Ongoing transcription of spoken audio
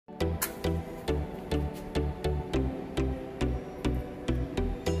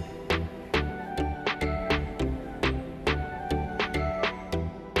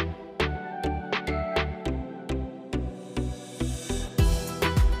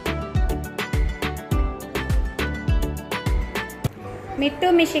மிட்டு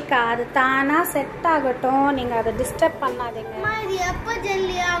மிஷிகா அது தானா செட் ஆகட்டும், நீங்க அதை டிஸ்டர்ப் பண்ணாதீங்க.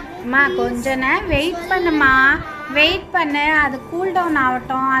 அம்மா கொஞ்ச நேரம் வெயிட் பண்ணுமா, வெயிட் பண்ணு, அது கூல் டவுன்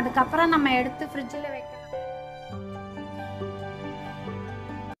ஆகட்டும், அதுக்கப்புறம் நம்ம எடுத்து ஃப்ரிட்ஜில் வைக்கலாம்.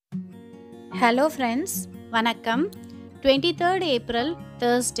 ஹலோ ஃப்ரெண்ட்ஸ், வணக்கம். 23rd ஏப்ரல்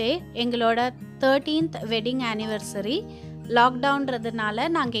Thursday எங்களோட 13th வெட்டிங் ஆனிவர்சரி. லாக்டவுன்றதுனால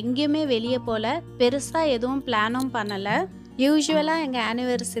நாங்கள் எங்கேயுமே வெளியே போல, பெருசாக எதுவும் பிளானும் பண்ணலை. யூஸ்வலாக எங்கள்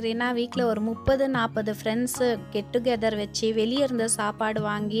ஆனிவர்சரினா வீட்டில் ஒரு 30-40 ஃப்ரெண்ட்ஸு கெட் டுகெதர் வச்சு வெளியே இருந்து சாப்பாடு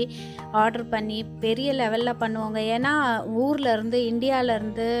வாங்கி ஆர்டர் பண்ணி பெரிய லெவலில் பண்ணுவாங்க. ஏன்னா ஊர்லேருந்து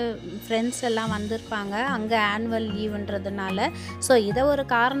இந்தியாவிலேருந்து ஃப்ரெண்ட்ஸ் எல்லாம் வந்திருப்பாங்க அங்கே ஆனுவல் லீவுன்றதுனால. ஸோ இதை ஒரு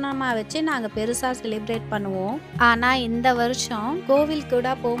காரணமாக வச்சு நாங்கள் பெருசாக செலிப்ரேட் பண்ணுவோம். ஆனால் இந்த வருஷம் கோவில்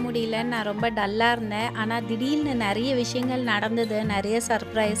கூட போக முடியலன்னு நான் ரொம்ப டல்லாக இருந்தேன். ஆனால் திடீர்னு நிறைய விஷயங்கள் நடந்தது, நிறைய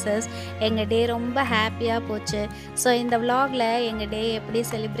சர்ப்ரைசஸ். எங்கள் டே ரொம்ப ஹாப்பியாக போச்சு. ஸோ இந்த vlogல எங்கள் டே எப்படி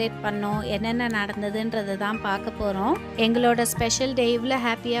செலிப்ரேட் பண்ணோம், என்னென்ன நடந்ததுன்றது தான் பார்க்க போகிறோம். எங்களோட ஸ்பெஷல் டே இவ்வளோ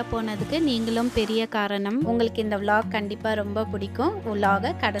ஹாப்பியாக போனதுக்கு நீங்களும் பெரிய காரணம். உங்களுக்கு இந்த vlog கண்டிப்பாக ரொம்ப பிடிக்கும். vlog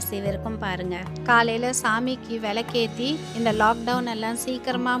கடைசி வரைக்கும் பாருங்கள். காலையில் சாமிக்கு விளக்கேற்றி இந்த லாக்டவுன் எல்லாம்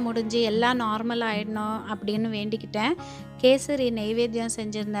சீக்கிரமாக முடிஞ்சு எல்லாம் நார்மல் ஆகிடணும் அப்படின்னு வேண்டிக்கிட்டேன். கேசரி நெய்வேத்தியம்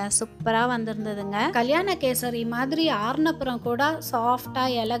செஞ்சுருந்தேன், சூப்பராக வந்திருந்ததுங்க. கல்யாண கேசரி மாதிரி ஆறுனப்புறம் கூட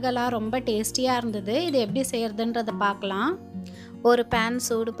சாஃப்டாக இலகலாக ரொம்ப டேஸ்டியாக இருந்தது. இது எப்படி செய்யறதுன்றதை பார்க்கலாம். ஒரு பேன்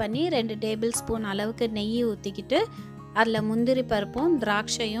சூடு பண்ணி 2 டேபிள் ஸ்பூன் அளவுக்கு நெய் ஊற்றிக்கிட்டு அதில் முந்திரி பருப்பும்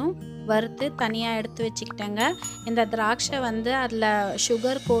திராட்சையும் வறுத்து தனியாக எடுத்து வச்சுக்கிட்டேங்க. இந்த திராட்சை அதில்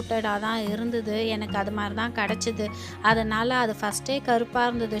சுகர் கோட்டடாக தான் இருந்தது, எனக்கு அது மாதிரி தான் கிடச்சிது. அதனால் அது ஃபஸ்ட்டே கருப்பாக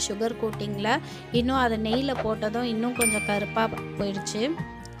இருந்தது சுகர் கோட்டிங்கில். இன்னும் அது நெய்யில் போட்டதும் இன்னும் கொஞ்சம் கருப்பாக போயிடுச்சு.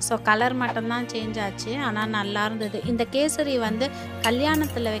 ஸோ கலர் மட்டும்தான் சேஞ்ச் ஆச்சு, ஆனால் நல்லா இருந்தது. இந்த கேசரி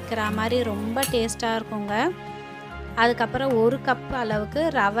கல்யாணத்தில் வைக்கிற மாதிரி ரொம்ப டேஸ்ட்டாக இருக்குங்க. அதுக்கப்புறம் 1 கப் அளவுக்கு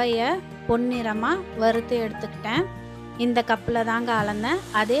ரவையை பொன்னிறமாக வறுத்து எடுத்துக்கிட்டேன். இந்த கப்பில் தாங்க அளந்தேன்.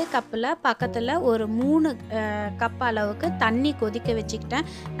 அதே கப்பில் பக்கத்தில் ஒரு 3 கப் அளவுக்கு தண்ணி கொதிக்க வச்சுக்கிட்டேன்.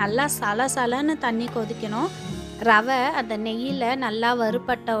 நல்லா சலசலன்னு தண்ணி கொதிக்கணும். ரவை அந்த நெய்யில் நல்லா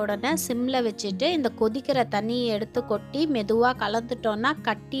வறுபட்ட உடனே சிம்மில் வச்சுட்டு இந்த கொதிக்கிற தண்ணியை எடுத்து கொட்டி மெதுவாக கலந்துட்டோன்னா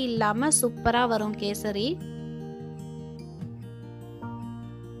கட்டி இல்லாமல் சூப்பராக வரும் கேசரி.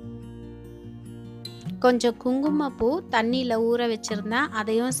 கொஞ்சம் குங்குமப்பூ தண்ணியில் ஊற வச்சுருந்தேன்,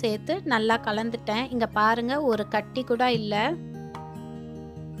 அதையும் சேர்த்து நல்லா கலந்துட்டேன். இங்கே பாருங்கள், ஒரு கட்டி கூட இல்லை,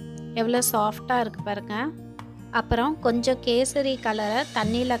 எவ்வளோ சாஃப்டாக இருக்குது பாருங்க. அப்புறம் கொஞ்சம் கேசரி கலரை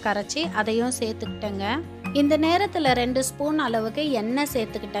தண்ணியில் கரைச்சி அதையும் சேர்த்துக்கிட்டேங்க. இந்த நேரத்தில் 2 ஸ்பூன் அளவுக்கு எண்ணெய்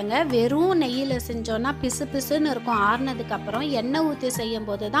சேர்த்துக்கிட்டேங்க. வெறும் நெய்யில் செஞ்சோன்னா பிசு பிசுன்னு இருக்கும். ஆறுனதுக்கப்புறம் எண்ணெய் ஊற்றி செய்யும்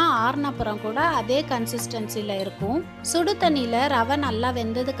போது தான் ஆறுனப்புறம் கூட அதே கன்சிஸ்டன்சியில் இருக்கும். சுடு தண்ணியில் ரவை நல்லா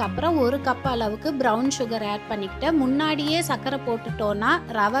வெந்ததுக்கப்புறம் 1 கப் அளவுக்கு ப்ரௌன் சுகர் ஆட் பண்ணிக்கிட்டேன். முன்னாடியே சர்க்கரை போட்டுட்டோன்னா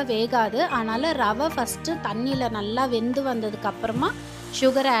ரவை வேகாது. அதனால் ரவை ஃபஸ்ட்டு தண்ணியில் நல்லா வெந்து வந்ததுக்கப்புறமா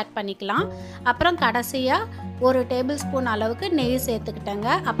சுகரை ஆட் பண்ணிக்கலாம். அப்புறம் கடைசியாக 1 டேபிள் ஸ்பூன் அளவுக்கு நெய் சேர்த்துக்கிட்டேங்க.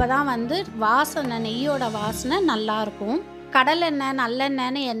 அப்போ தான் வாசனை, நெய்யோட வாசனை நல்லாயிருக்கும். கடலெண்ணெய்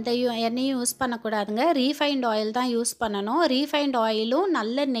நல்லெண்ணெய்னு எண்ணெயும் யூஸ் பண்ணக்கூடாதுங்க, ரீஃபைண்ட் ஆயில் தான் யூஸ் பண்ணணும். ரீஃபைண்ட் ஆயிலும்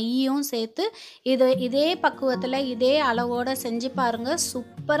நல்ல நெய்யும் சேர்த்து இதே பக்குவத்தில் இதே அளவோடு செஞ்சு பாருங்கள்,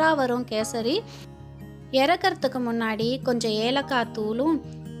 சூப்பராக வரும் கேசரி. இறக்கிறதுக்கு முன்னாடி கொஞ்சம் ஏலக்காய் தூளும்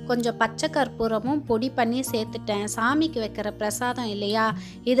கொஞ்சம் பச்சை கற்பூரமும் பொடி பண்ணி சேர்த்துட்டேன். சாமிக்கு வைக்கிற பிரசாதம் இல்லையா,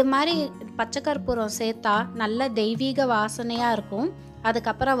 இது மாதிரி பச்சை கற்பூரம் சேர்த்தா நல்ல தெய்வீக வாசனையாக இருக்கும்.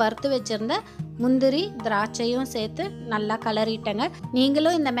 அதுக்கப்புறம் வறுத்து வச்சுருந்த முந்திரி திராட்சையும் சேர்த்து நல்லா கலரிட்டேங்க.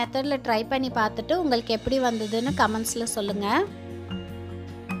 நீங்களும் இந்த மெத்தடில் ட்ரை பண்ணி பார்த்துட்டு உங்களுக்கு எப்படி வந்ததுன்னு கமெண்ட்ஸில் சொல்லுங்கள்.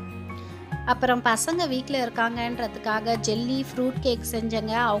 அப்புறம் பசங்க வீட்டில் இருக்காங்கன்றதுக்காக ஜெல்லி ஃப்ரூட் கேக்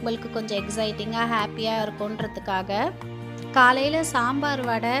செஞ்சேங்க. அவங்களுக்கு கொஞ்சம் எக்ஸைட்டிங்காக ஹாப்பியாக இருக்குன்றதுக்காக. காலையில் சாம்பார்,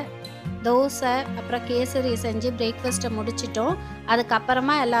 வடை, தோசை, அப்புறம் கேசரி செஞ்சு பிரேக்ஃபாஸ்ட்டை முடிச்சிட்டோம்.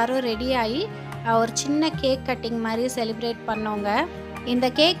 அதுக்கப்புறமா எல்லோரும் ரெடியாகி ஒரு சின்ன கேக் கட்டிங் மாதிரி செலிப்ரேட் பண்ணோங்க. இந்த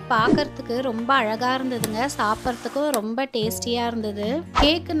கேக் பார்க்குறதுக்கு ரொம்ப அழகாக இருந்ததுங்க, சாப்பிட்றதுக்கும் ரொம்ப டேஸ்டியாக இருந்தது.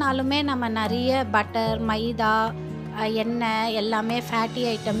 கேக்குனாலுமே நம்ம நிறைய பட்டர், மைதா, எண்ணெய் எல்லாமே ஃபேட்டி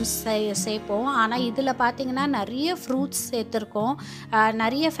ஐட்டம்ஸ் சேர்ப்போம். ஆனால் இதில் பார்த்திங்கன்னா நிறைய ஃப்ரூட்ஸ் சேர்த்துருக்கோம்,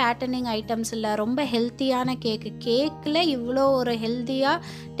 நிறைய ஃபேட்டனிங் ஐட்டம்ஸ் இல்லை, ரொம்ப ஹெல்த்தியான கேக்கில் இவ்வளோ ஒரு ஹெல்த்தியாக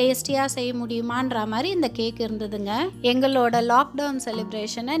டேஸ்டியாக செய்ய முடியுமான்ற மாதிரி இந்த கேக் இருந்ததுங்க. எங்களோட லாக்டவுன்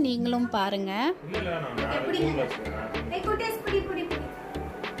செலிப்ரேஷனை நீங்களும் பாருங்கள்.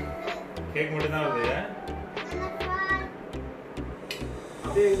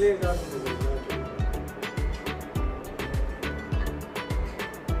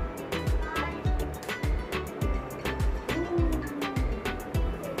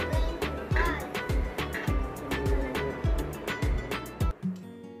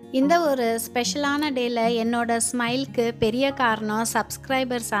 இந்த ஒரு ஸ்பெஷலான டேல என்னோட ஸ்மைல்க்கு பெரிய காரணம்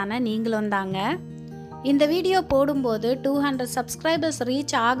சப்ஸ்கிரைபர்ஸான நீங்களும் தாங்க. இந்த வீடியோ போடும்போது 200 சப்ஸ்கிரைபர்ஸ்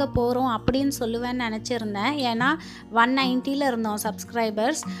ரீச் ஆக போகிறோம் அப்படின்னு சொல்லுவேன்னு நினச்சிருந்தேன். ஏன்னா 190ல் இருந்தோம்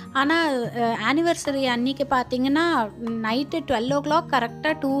சப்ஸ்கிரைபர்ஸ். ஆனால் ஆனிவர்சரி அன்றைக்கி பார்த்திங்கன்னா நைட்டு 12 o'clock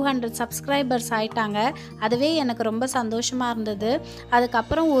கரெக்டாக 200 சப்ஸ்கிரைபர்ஸ் ஆயிட்டாங்க. அதுவே எனக்கு ரொம்ப சந்தோஷமாக இருந்தது.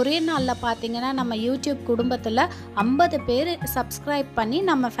 அதுக்கப்புறம் ஒரே நாளில் பார்த்திங்கன்னா நம்ம யூடியூப் குடும்பத்தில் 50 பேர் சப்ஸ்கிரைப் பண்ணி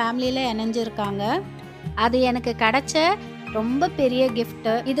நம்ம ஃபேமிலியில் இணைஞ்சிருக்காங்க. அது எனக்கு கிடைச்ச ரொம்ப பெரிய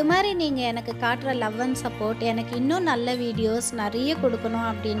கிஃப்ட்டு. இது மாதிரி நீங்கள் எனக்கு காட்டுற லவ் அண்ட் சப்போர்ட் எனக்கு இன்னும் நல்ல வீடியோஸ் நிறைய கொடுக்கணும்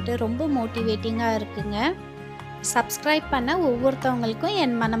அப்படின்ட்டு ரொம்ப மோட்டிவேட்டிங்காக இருக்குங்க. சப்ஸ்கிரைப் பண்ண ஒவ்வொருத்தவங்களுக்கும்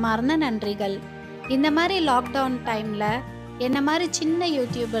என் மனமார்ந்த நன்றிகள். இந்த மாதிரி லாக்டவுன் டைமில் என்ன மாதிரி சின்ன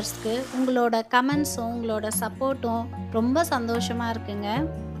யூடியூபர்ஸ்க்கு உங்களோட கமெண்ட்ஸும் உங்களோட சப்போர்ட்டும் ரொம்ப சந்தோஷமாக இருக்குங்க.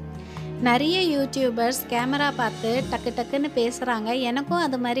 நிறைய யூடியூபர்ஸ் கேமரா பார்த்து டக்கு டக்குன்னு பேசுகிறாங்க. எனக்கும்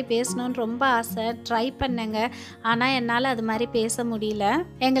அது மாதிரி பேசணுன்னு ரொம்ப ஆசை, ட்ரை பண்ணுங்க. ஆனால் என்னால் அது மாதிரி பேச முடியல.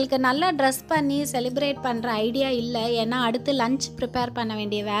 எங்களுக்கு நல்லா ட்ரெஸ் பண்ணி செலிப்ரேட் பண்ணுற ஐடியா இல்லை. ஏன்னா அடுத்து லஞ்ச் ப்ரிப்பேர் பண்ண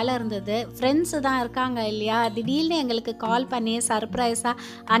வேண்டிய வேலை இருந்தது. ஃப்ரெண்ட்ஸு தான் இருக்காங்க இல்லையா, திடீர்னு எங்களுக்கு கால் பண்ணி சர்ப்ரைஸாக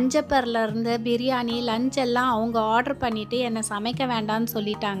அஞ்சப்பர்லேருந்து பிரியாணி லஞ்ச் எல்லாம் அவங்க ஆர்டர் பண்ணிவிட்டு என்னை சமைக்க வேண்டாம்னு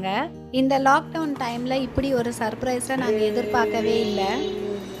சொல்லிட்டாங்க. இந்த லாக்டவுன் டைமில் இப்படி ஒரு சர்ப்ரைஸை நாங்கள் எதிர்பார்க்கவே இல்லை.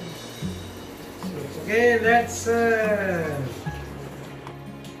 Okay, let's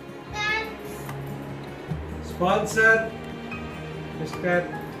sponsor Mr.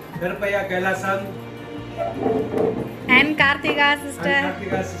 Karpaya Kailasam and Karthika sister.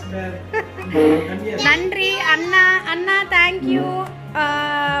 நன்றி அண்ணா. அண்ணா தேங்க்யூ.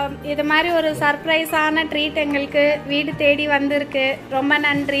 இது மாதிரி ஒரு சர்ப்ரைஸான ட்ரீட் எங்களுக்கு வீடு தேடி வந்திருக்கு. ரொம்ப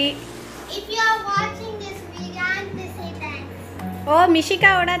நன்றி. If you are watching this video, I want to say thanks. O,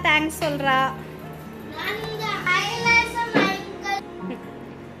 மிஷிகாவோட thanks சொல்றா.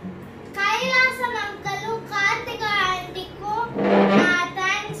 கைலாசம் அங்கிளும் கார்த்திகா ஆண்டிக்கும்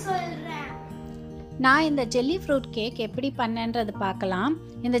தேங்க்ஸ் சொல்றேன். நான் இந்த ஜெல்லி ஃப்ரூட் கேக் எப்படி பண்ணேன்றது பார்க்கலாம்.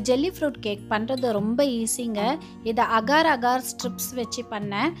 இந்த ஜெல்லி ஃப்ரூட் கேக் பண்ணுறது ரொம்ப ஈஸிங்க. இதை அகார் அகார் ஸ்ட்ரிப்ஸ் வச்சு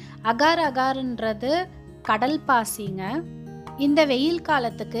பண்ணேன். அகார் அகார்ன்றது கடல் பாசிங்க. இந்த வெயில்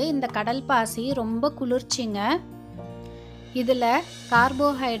காலத்துக்கு இந்த கடல் பாசி ரொம்ப குளிர்ச்சிங்க. இதில்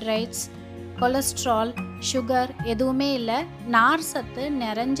கார்போஹைட்ரேட்ஸ், கொலஸ்ட்ரால், சுகர் எதுவுமே இல்லை. நார் சத்து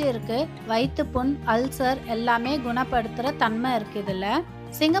நிறைஞ்சு இருக்குது. வயிற்றுப்புண், அல்சர் எல்லாமே குணப்படுத்துகிற தன்மை இருக்குது இதில்.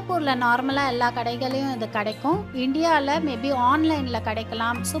 சிங்கப்பூரில் நார்மலாக எல்லா கடைகளையும் இது கிடைக்கும். இந்தியாவில் மேபி ஆன்லைனில்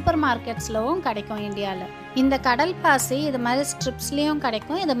கிடைக்கலாம், சூப்பர் மார்க்கெட்ஸ்லவும் கிடைக்கும் இந்தியாவில். இந்த கடல் பாசி இது மாதிரி ஸ்ட்ரிப்ஸ்லேயும்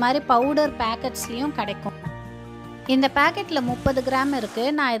கிடைக்கும், இது மாதிரி பவுடர் பேக்கெட்ஸ்லேயும் கிடைக்கும். இந்த பேக்கெட்டில் 30 கிராம்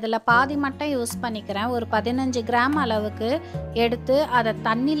இருக்குது. நான் இதில் பாதி மட்டும் யூஸ் பண்ணிக்கிறேன். ஒரு 15 கிராம் அளவுக்கு எடுத்து அதை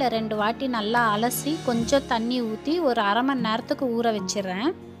தண்ணியில் 2 வாட்டி நல்லா அலசி கொஞ்சம் தண்ணி ஊற்றி ஒரு அரை மணி நேரத்துக்கு ஊற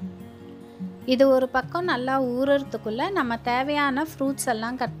வச்சிடுறேன். இது ஒரு பக்கம் நல்லா ஊறுறதுக்குள்ளே நம்ம தேவையான ஃப்ரூட்ஸ்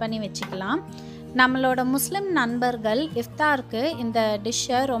எல்லாம் கட் பண்ணி வச்சுக்கலாம். நம்மளோட முஸ்லிம் நண்பர்கள் இஃப்தாருக்கு இந்த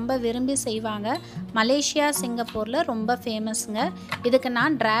டிஷ்ஷை ரொம்ப விரும்பி செய்வாங்க. மலேசியா, சிங்கப்பூரில் ரொம்ப ஃபேமஸுங்க. இதுக்கு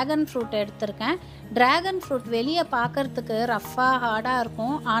நான் ட்ராகன் ஃப்ரூட் எடுத்திருக்கேன். ட்ராகன் ஃப்ரூட் வெளியே பார்க்குறதுக்கு ரஃப்பாக ஹார்டாக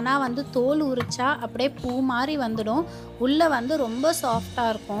இருக்கும். ஆனால் வந்து தோல் உரிச்சா அப்படியே பூ மாதிரி வந்துடும். உள்ளே ரொம்ப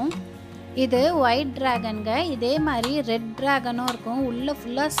சாஃப்டாக இருக்கும். இது ஒயிட் ட்ராகனுங்க. இதே மாதிரி ரெட் ட்ராகனும் இருக்கும். உள்ளே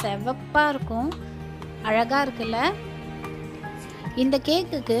ஃபுல்லாக செவப்பாக இருக்கும். அழகாக இருக்குல்ல. இந்த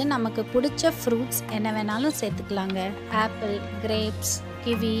கேக்குக்கு நமக்கு பிடிச்ச ஃப்ரூட்ஸ் என்ன வேணாலும் சேர்த்துக்கலாங்க. ஆப்பிள், கிரேப்ஸ்,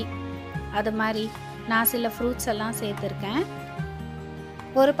 கிவி, அது மாதிரி நான் சில ஃப்ரூட்ஸ் எல்லாம் சேர்த்துருக்கேன்.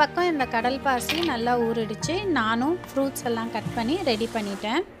 ஒரு பக்கம் இந்த கடல் பாசி நல்லா ஊறிடுச்சு. நானும் ஃப்ரூட்ஸ் எல்லாம் கட் பண்ணி ரெடி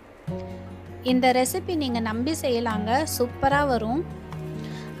பண்ணிட்டேன். இந்த ரெசிபி நீங்கள் நம்பி செய்யலாங்க, சூப்பராக வரும்.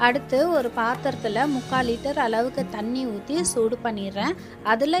 அடுத்து ஒரு பாத்திரத்தில் 3/4 லிட்டர் அளவுக்கு தண்ணி ஊற்றி சூடு பண்ணிடுறேன்.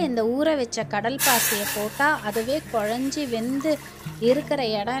 அதில் இந்த ஊற வச்ச கடல் பாசியை போட்டால் அதுவே குழஞ்சி வெந்து இருக்கிற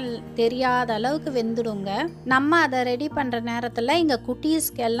இடம் தெரியாத அளவுக்கு வெந்துடுங்க. நம்ம அதை ரெடி பண்ணுற நேரத்தில் இங்கே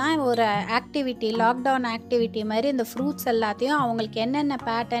குட்டீஸ்க்கெல்லாம் ஒரு ஆக்டிவிட்டி, லாக்டவுன் ஆக்டிவிட்டி மாதிரி இந்த ஃப்ரூட்ஸ் எல்லாத்தையும் அவங்களுக்கு என்னென்ன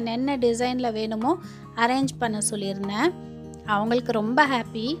பேட்டர்ன், என்ன டிசைனில் வேணுமோ அரேஞ்ச் பண்ண சொல்லியிருந்தேன். அவங்களுக்கு ரொம்ப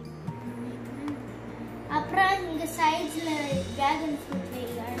ஹாப்பி. அப்புறம் இங்க சைடுல டிராகன் ஃப்ரூட்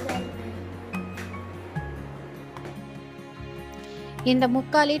இந்த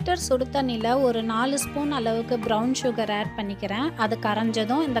 3/4 லிட்டர் சுடு தண்ணியில் ஒரு 4 ஸ்பூன் அளவுக்கு ப்ரௌன் சுகர் ஆட் பண்ணிக்கிறேன். அது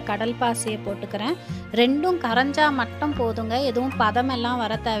கரைஞ்சதும் இந்த கடல் பாசியை போட்டுக்கிறேன். ரெண்டும் கரைஞ்சா மட்டும் போதுங்க, எதுவும் பதமெல்லாம்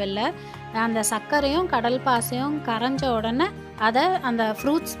வர தேவையில்லை. அந்த சர்க்கரையும் கடல் பாசியும் கரைஞ்ச உடனே அதை அந்த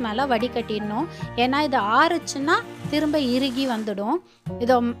ஃப்ரூட்ஸ் மேலே வடிகட்டிடணும். ஏன்னா இது ஆறுச்சுன்னா திரும்ப இறுகி வந்துடும்.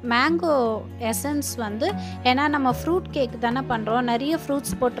 இது மேங்கோ எசன்ஸ் ஏன்னா நம்ம ஃப்ரூட் கேக் தானே பண்ணுறோம், நிறைய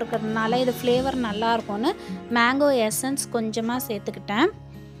ஃப்ரூட்ஸ் போட்டிருக்கிறதுனால இது ஃப்ளேவர் நல்லாயிருக்கும்னு மேங்கோ எசன்ஸ் கொஞ்சமாக சேர்த்துக்கிட்டேன்.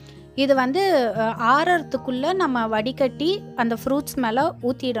 இது வந்து ஆறறதுக்குள்ளே நம்ம வடிகட்டி அந்த ஃப்ரூட்ஸ் மேலே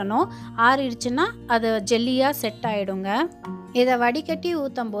ஊற்றிடணும். ஆறிடுச்சுன்னா அது ஜெல்லியாக செட் ஆகிடுங்க. இதை வடிகட்டி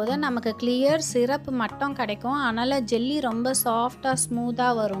ஊற்றும் போது நமக்கு கிளியர் சிரப் மட்டும் கிடைக்கும். அதனால் ஜெல்லி ரொம்ப சாஃப்டாக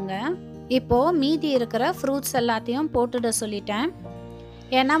ஸ்மூத்தாக வருங்க. இப்போது மீதி இருக்கிற ஃப்ரூட்ஸ் எல்லாத்தையும் போட்டுட சொல்லிட்டேன்.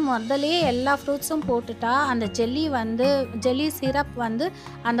 ஏன்னா முதல்லே எல்லா ஃப்ரூட்ஸும் போட்டுட்டா அந்த ஜெல்லி சிரப் வந்து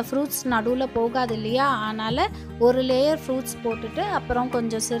அந்த ஃப்ரூட்ஸ் நடுவில் போகாது இல்லையா. அதனால் ஒரு லேயர் ஃப்ரூட்ஸ் போட்டுட்டு அப்புறம்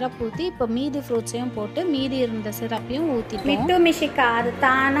கொஞ்சம் சிரப் ஊற்றி இப்போ மீதி ஃப்ரூட்ஸையும் போட்டு மீதி இருந்த சிரப்பையும் ஊற்றிட்டோம். மிட்டு மிஷிகா அது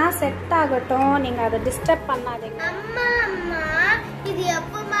தானாக செட் ஆகட்டும், நீங்கள் அதை டிஸ்டர்ப் பண்ணாதீங்க. அம்மா அம்மா இது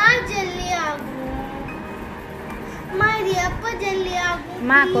எப்பமா ஜெல்லி ஆகும்? அம்மா இது எப்போ ஜெல்லி ஆகும்?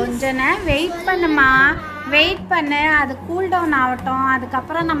 அம்மா கொஞ்ச நேரம் வெயிட் பண்ணுமா, வெயிட் பண்ணு, அது கூல் டவுன் ஆகட்டும்.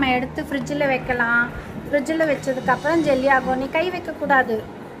 அதுக்கப்புறம் நம்ம எடுத்து ஃப்ரிட்ஜில் வைக்கலாம். ஃப்ரிட்ஜில் வச்சதுக்கப்புறம் ஜெல்லி ஆகும். நீ கை வைக்கக்கூடாது,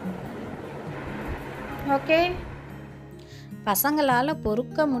 ஓகே? பசங்களால்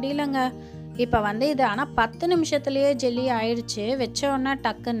பொறுக்க முடியலங்க. இப்போ வந்து இது ஆனால் 10 நிமிஷத்துலேயே ஜெல்லி ஆயிடுச்சு. வச்சோன்னா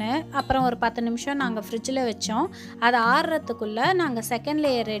டக்குன்னு. அப்புறம் ஒரு 10 நிமிஷம் நாங்கள் ஃப்ரிட்ஜில் வச்சோம். அது ஆறுறதுக்குள்ளே நாங்கள் செகண்ட்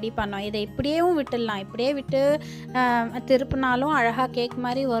லேயர் ரெடி பண்ணோம். இதை இப்படியேவும் விட்டுடலாம், இப்படியே விட்டு திருப்பினாலும் அழகாக கேக்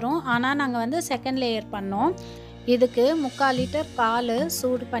மாதிரி வரும். ஆனால் நாங்கள் வந்து செகண்ட் லேயர் பண்ணோம். இதுக்கு 3/4 லிட்டர் பால்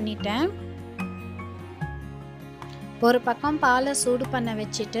சூடு பண்ணிட்டேன். ஒரு பக்கம் பாலை சூடு பண்ண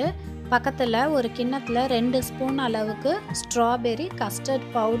வச்சுட்டு பக்கத்தில் ஒரு கிண்ணத்தில் 2 ஸ்பூன் அளவுக்கு ஸ்ட்ராபெரி கஸ்டர்ட்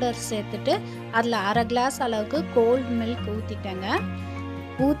பவுடர் சேர்த்துட்டு அதில் 1/2 கிளாஸ் அளவுக்கு கோல்டு மில்க்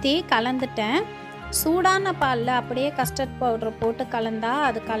ஊற்றி கலந்துட்டேன். சூடான பாலில் அப்படியே கஸ்டர்ட் பவுடர் போட்டு கலந்தால்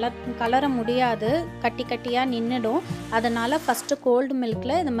அது கலர முடியாது, கட்டி கட்டியாக நின்றுடும். அதனால் ஃபஸ்ட்டு கோல்டு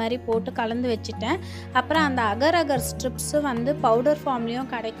மில்கில் இது மாதிரி போட்டு கலந்து வச்சுட்டேன். அப்புறம் அந்த அகர் அகர் ஸ்ட்ரிப்ஸு வந்து பவுடர்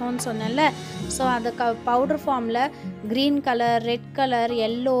ஃபார்ம்லேயும் கிடைக்கும்னு சொன்னேன்ல. ஸோ அது பவுடர் ஃபார்மில் green colour, red colour,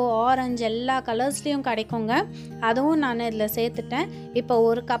 yellow, orange எல்லா கலர்ஸ்லேயும் கிடைக்குங்க. அதுவும் நான் இதில் சேர்த்துட்டேன். இப்போ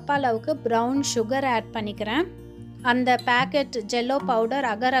 1 கப் அளவுக்கு ப்ரௌன் சுகர் ஆட் பண்ணிக்கிறேன். அந்த பேக்கெட் ஜெல்லோ பவுடர்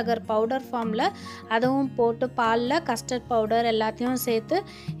அகர் அகர் பவுடர் ஃபார்மில் அதுவும் போட்டு பாலில் கஸ்டர்ட் பவுடர் எல்லாத்தையும் சேர்த்து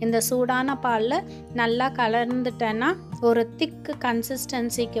இந்த சூடான பாலில் நல்லா கலந்துட்டேன்னா ஒரு திக்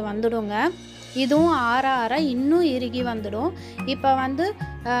கன்சிஸ்டன்சிக்கு வந்துடுங்க. இதுவும் ஆற ஆற இன்னும் இறுகி வந்துடும். இப்போ வந்து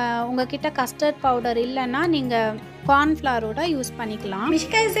உங்ககிட்ட கஸ்டர்ட் பவுடர் இல்லைன்னா நீங்கள் கார்ன்ஃப்ளவரோட யூஸ் பண்ணிக்கலாம்.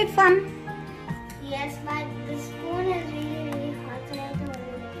 மிஷ்கா, is it fun? Yes, but the spoon is really hot, so I have to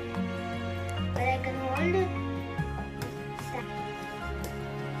hold it. But I can hold it.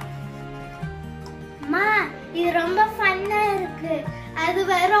 அம்மா இது ரொம்ப ஃபன்னா இருக்கு. அது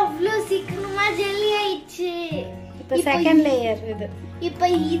வேற அவ்வளோ சீக்கிரமா ஜெல்லி ஆயிடுச்சு. இப்போ செகண்ட் லேயர் இது. இப்போ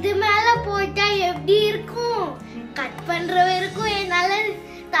இது மேல போட்டா எப்படி இருக்கும்? கட் பண்ற வரைக்கும் என்னால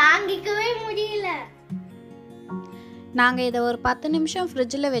தாங்கிக்கவே முடியல. நாங்கள் இதை ஒரு 10 நிமிஷம்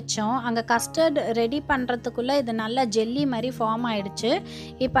ஃப்ரிட்ஜில் வச்சோம். அங்கே கஸ்டர்ட் ரெடி பண்ணுறதுக்குள்ளே இது நல்லா ஜெல்லி மாதிரி ஃபார்ம் ஆகிடுச்சு.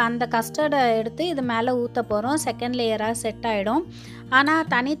 இப்போ அந்த கஸ்டர்டை எடுத்து இது மேலே ஊற்ற போகிறோம். செகண்ட் லேயராக செட் ஆகிடும். ஆனால்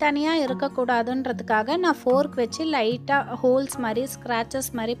தனித்தனியாக இருக்கக்கூடாதுன்றதுக்காக நான் ஃபோர்க் வச்சு லைட்டாக ஹோல்ஸ் மாதிரி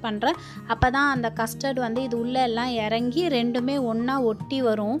ஸ்க்ராச்சஸ் மாதிரி பண்ணுறேன். அப்போ தான் அந்த கஸ்டர்ட் வந்து இது உள்ளே எல்லாம் இறங்கி ரெண்டுமே ஒன்றா ஒட்டி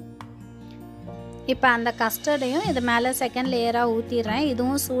வரும். இப்போ அந்த கஸ்டர்டையும் இது மேலே செகண்ட் லேயராக ஊற்றிடுறேன்.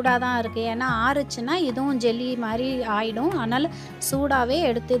 இதுவும் சூடாக தான் இருக்குது, ஏன்னா ஆறுச்சுன்னா இதுவும் ஜெல்லி மாதிரி ஆகிடும். அதனால் சூடாகவே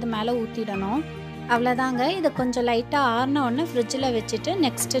எடுத்து இது மேலே ஊற்றிடணும். அவ்வளோதாங்க. இது கொஞ்சம் லைட்டாக ஆறின உடனே ஃப்ரிட்ஜில் வச்சுட்டு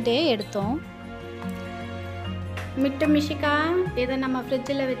நெக்ஸ்ட் டே எடுத்தோம். மிட்டு மிஷிகா, இதை நம்ம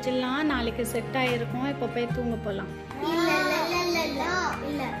ஃப்ரிட்ஜில் வச்சிடலாம், நாளைக்கு செட் ஆகிருக்கும். இப்போ போய் தூங்க போகலாம்.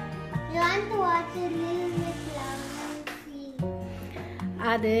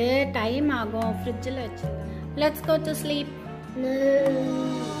 அது டைம் ஆகும், ஃப்ரிட்ஜில் வச்சிருக்கேன். Let's go to sleep.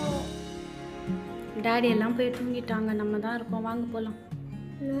 Daddy எல்லாம் போய் தூங்கிட்டாங்க, நம்ம தான் இருக்கோம், வாங்க போகலாம்.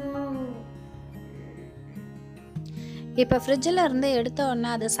 இப்போ ஃப்ரிட்ஜில் இருந்து எடுத்த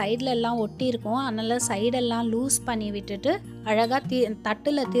உடனே அது சைடில் எல்லாம் ஒட்டி இருக்கும். அதனால் சைடெல்லாம் லூஸ் பண்ணி விட்டுட்டு அழகாக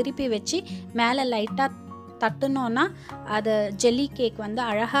தட்டில் திருப்பி வச்சு மேலே லைட்டாக தட்டுனோன்னா அது ஜெல்லி கேக் வந்து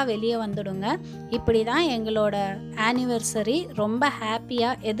அழகாக வெளியே வந்துடுங்க. இப்படி தான் எங்களோட ஆனிவர்சரி ரொம்ப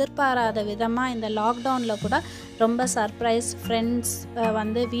ஹாப்பியாக எதிர்பாராத விதமாக இந்த லாக்டவுனில் கூட ரொம்ப சர்ப்ரைஸ். ஃப்ரெண்ட்ஸ்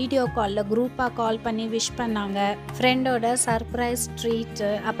வந்து வீடியோ காலில் குரூப்பாக கால் பண்ணி விஷ் பண்ணாங்க. ஃப்ரெண்டோட சர்ப்ரைஸ் ட்ரீட்டு,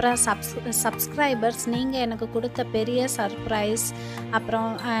 அப்புறம் சப்ஸ்கிரைபர்ஸ் நீங்கள் எனக்கு கொடுத்த பெரிய சர்ப்ரைஸ். அப்புறம்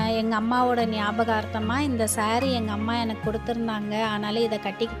எங்கள் அம்மாவோட ஞாபகார்த்தமாக இந்த சாரீ எங்கள் அம்மா எனக்கு கொடுத்துருந்தாங்க, அதனால் இதை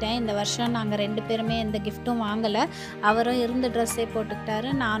கட்டிக்கிட்டேன். இந்த வருஷம் நாங்கள் 2 பேருமே எந்த கிஃப்ட்டும் வாங்கலை. அவரும் இருந்த ட்ரெஸ்ஸே போட்டுக்கிட்டாரு,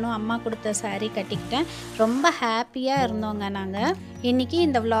 நானும் அம்மா கொடுத்த சாரீ கட்டிக்கிட்டேன். ரொம்ப ஹாப்பியாக இருந்தோங்க நாங்கள். இன்றைக்கி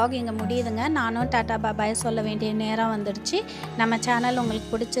இந்த vlog இங்கே முடியுதுங்க. நானும் டாட்டா பாபாய் சொல்ல வேண்டிய நேரம் வந்துடுச்சு. நம்ம சேனல்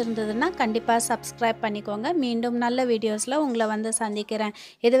உங்களுக்கு பிடிச்சிருந்ததுன்னா கண்டிப்பாக சப்ஸ்கிரைப் பண்ணிக்கோங்க. மீண்டும் நல்ல வீடியோஸில் உங்களை வந்து சந்திக்கிறேன்.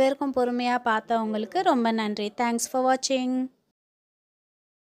 இது வரைக்கும் பொறுமையாக பார்த்தவங்களுக்கு ரொம்ப நன்றி. தேங்க்ஸ் ஃபார் வாட்சிங்.